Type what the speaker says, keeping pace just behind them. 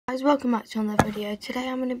Guys, welcome back to another video. Today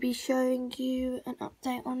I'm going to be showing you an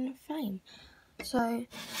update on Flame. So,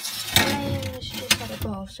 Flame has just had a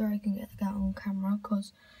bath. Sorry I can get that on camera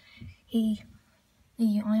because I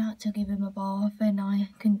had to give him a bath and I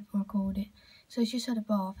couldn't record it. So he's just had a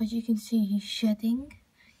bath. As you can see, he's shedding.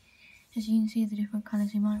 As you can see the different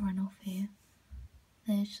colours, he might run off here.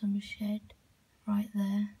 There's some shed right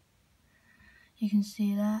there. You can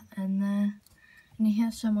see that, and there. And he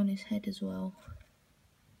has some on his head as well.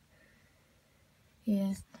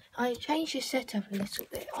 Yeah, I changed his setup a little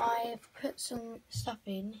bit. I've put some stuff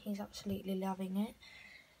in. He's absolutely loving it.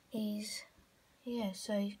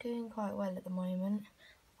 So he's doing quite well at the moment.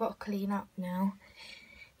 I've got to clean up now.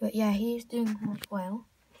 But yeah, he's doing quite well.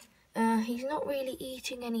 He's not really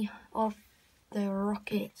eating any of the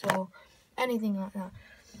rockets or anything like that.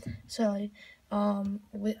 So,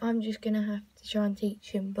 I'm just going to have to try and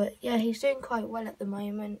teach him. But yeah, he's doing quite well at the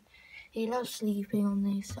moment. He loves sleeping on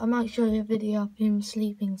this. I might show you a video of him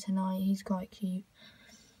sleeping tonight. He's quite cute.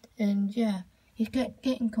 And yeah, he's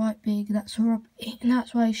getting quite big. That's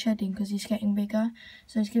why he's shedding, because he's getting bigger.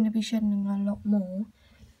 So he's going to be shedding a lot more.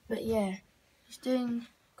 But yeah, he's doing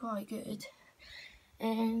quite good.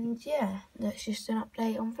 And yeah, that's just an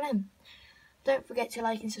update on Flame. Don't forget to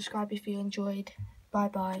like and subscribe if you enjoyed. Bye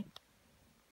bye.